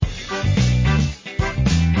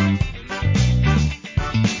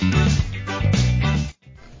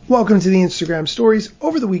Welcome to the Instagram Stories.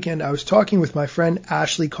 Over the weekend, I was talking with my friend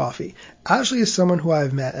Ashley Coffey. Ashley is someone who I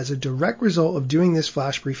have met as a direct result of doing this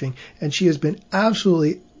flash briefing, and she has been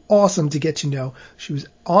absolutely awesome to get to know. She was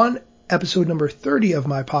on episode number 30 of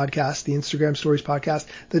my podcast, the Instagram Stories podcast,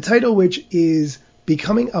 the title which is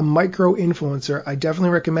Becoming a Micro Influencer. I definitely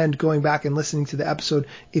recommend going back and listening to the episode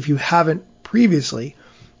if you haven't previously.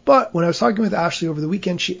 But when I was talking with Ashley over the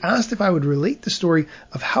weekend, she asked if I would relate the story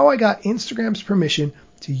of how I got Instagram's permission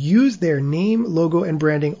to use their name, logo, and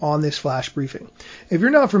branding on this flash briefing. If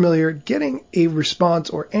you're not familiar, getting a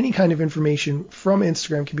response or any kind of information from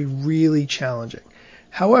Instagram can be really challenging.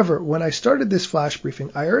 However, when I started this flash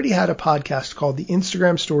briefing, I already had a podcast called the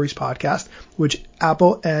Instagram Stories podcast, which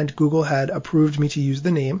Apple and Google had approved me to use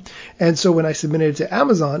the name. And so when I submitted it to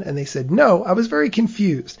Amazon and they said no, I was very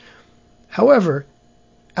confused. However,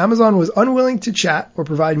 Amazon was unwilling to chat or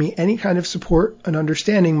provide me any kind of support in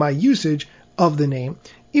understanding my usage of the name,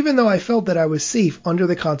 even though I felt that I was safe under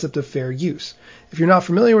the concept of fair use. If you're not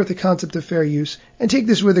familiar with the concept of fair use, and take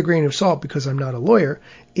this with a grain of salt because I'm not a lawyer,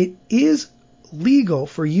 it is legal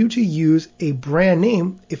for you to use a brand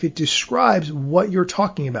name if it describes what you're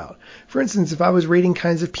talking about. For instance, if I was rating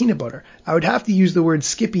kinds of peanut butter, I would have to use the word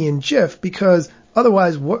Skippy and Jif because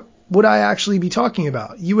otherwise what would I actually be talking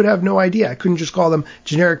about? You would have no idea. I couldn't just call them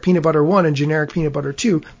generic peanut butter 1 and generic peanut butter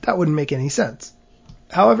 2. That wouldn't make any sense.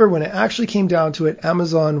 However, when it actually came down to it,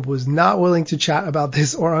 Amazon was not willing to chat about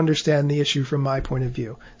this or understand the issue from my point of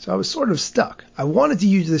view. So I was sort of stuck. I wanted to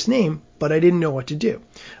use this name, but I didn't know what to do.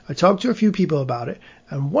 I talked to a few people about it,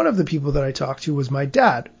 and one of the people that I talked to was my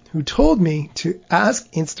dad, who told me to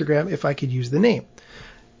ask Instagram if I could use the name.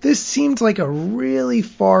 This seemed like a really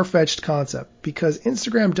far-fetched concept because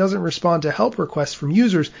Instagram doesn't respond to help requests from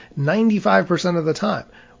users 95% of the time.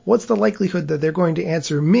 What's the likelihood that they're going to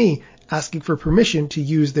answer me asking for permission to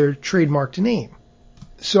use their trademarked name?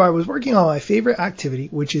 So I was working on my favorite activity,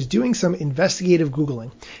 which is doing some investigative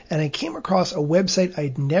Googling, and I came across a website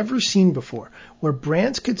I'd never seen before where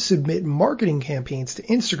brands could submit marketing campaigns to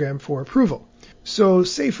Instagram for approval. So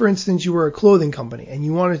say, for instance, you were a clothing company and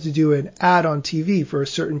you wanted to do an ad on TV for a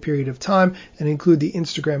certain period of time and include the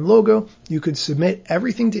Instagram logo. You could submit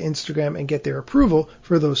everything to Instagram and get their approval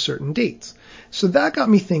for those certain dates. So that got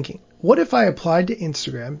me thinking, what if I applied to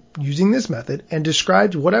Instagram using this method and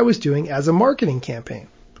described what I was doing as a marketing campaign?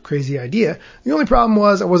 Crazy idea. The only problem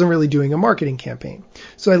was I wasn't really doing a marketing campaign.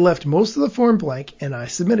 So I left most of the form blank and I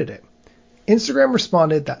submitted it. Instagram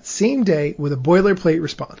responded that same day with a boilerplate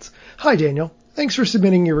response. Hi, Daniel. Thanks for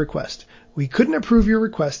submitting your request. We couldn't approve your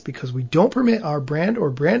request because we don't permit our brand or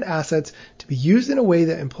brand assets to be used in a way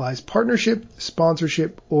that implies partnership,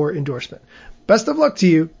 sponsorship, or endorsement. Best of luck to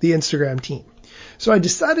you, the Instagram team. So I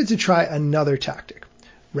decided to try another tactic.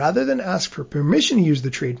 Rather than ask for permission to use the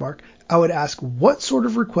trademark, I would ask what sort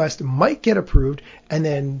of request might get approved and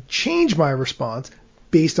then change my response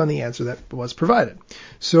based on the answer that was provided.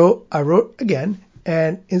 So I wrote again,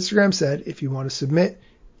 and Instagram said, if you want to submit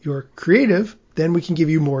your creative, then we can give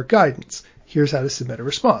you more guidance. Here's how to submit a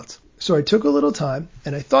response. So I took a little time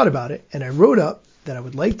and I thought about it and I wrote up that I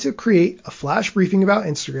would like to create a flash briefing about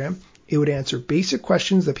Instagram. It would answer basic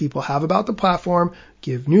questions that people have about the platform,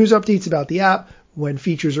 give news updates about the app, when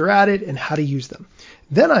features are added, and how to use them.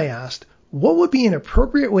 Then I asked, what would be an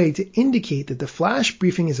appropriate way to indicate that the flash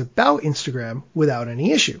briefing is about Instagram without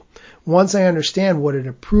any issue? Once I understand what an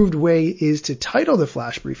approved way is to title the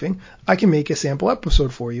flash briefing, I can make a sample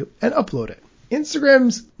episode for you and upload it.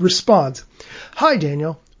 Instagram's response, Hi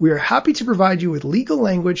Daniel, we are happy to provide you with legal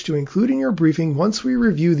language to include in your briefing once we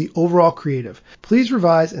review the overall creative. Please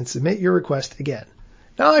revise and submit your request again.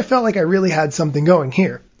 Now I felt like I really had something going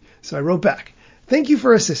here. So I wrote back, thank you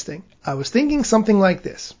for assisting. I was thinking something like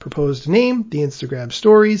this. Proposed name, the Instagram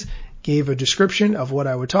stories, gave a description of what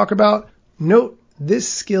I would talk about. Note, this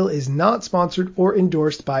skill is not sponsored or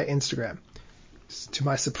endorsed by Instagram. To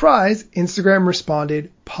my surprise, Instagram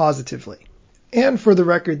responded positively. And for the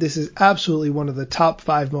record, this is absolutely one of the top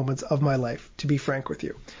 5 moments of my life, to be frank with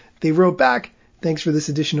you. They wrote back, thanks for this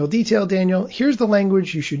additional detail, Daniel. Here's the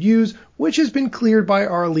language you should use, which has been cleared by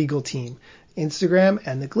our legal team. Instagram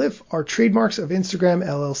and the glyph are trademarks of Instagram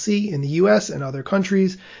LLC in the US and other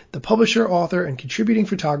countries. The publisher, author, and contributing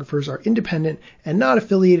photographers are independent and not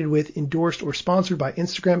affiliated with, endorsed, or sponsored by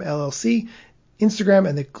Instagram LLC. Instagram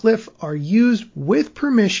and the glyph are used with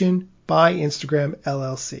permission by Instagram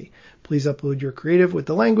LLC. Please upload your creative with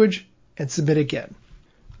the language and submit again.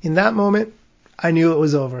 In that moment, I knew it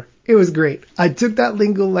was over. It was great. I took that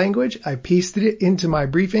legal language, I pasted it into my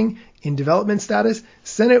briefing in development status,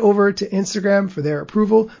 sent it over to Instagram for their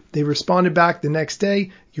approval. They responded back the next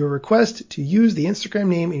day. Your request to use the Instagram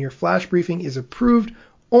name in your flash briefing is approved.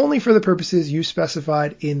 only for the purposes you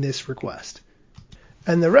specified in this request.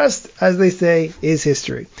 And the rest, as they say, is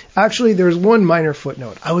history. Actually, there's one minor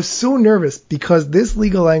footnote. I was so nervous because this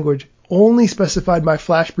legal language only specified my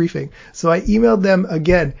flash briefing. So I emailed them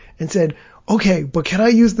again and said, okay, but can I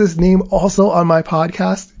use this name also on my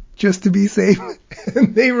podcast just to be safe?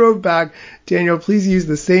 And they wrote back, Daniel, please use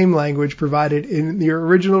the same language provided in your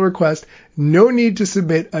original request. No need to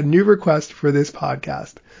submit a new request for this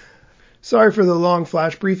podcast. Sorry for the long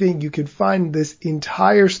flash briefing. You can find this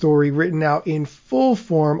entire story written out in full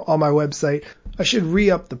form on my website. I should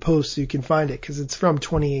re-up the post so you can find it because it's from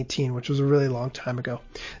 2018, which was a really long time ago.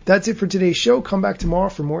 That's it for today's show. Come back tomorrow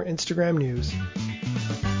for more Instagram news.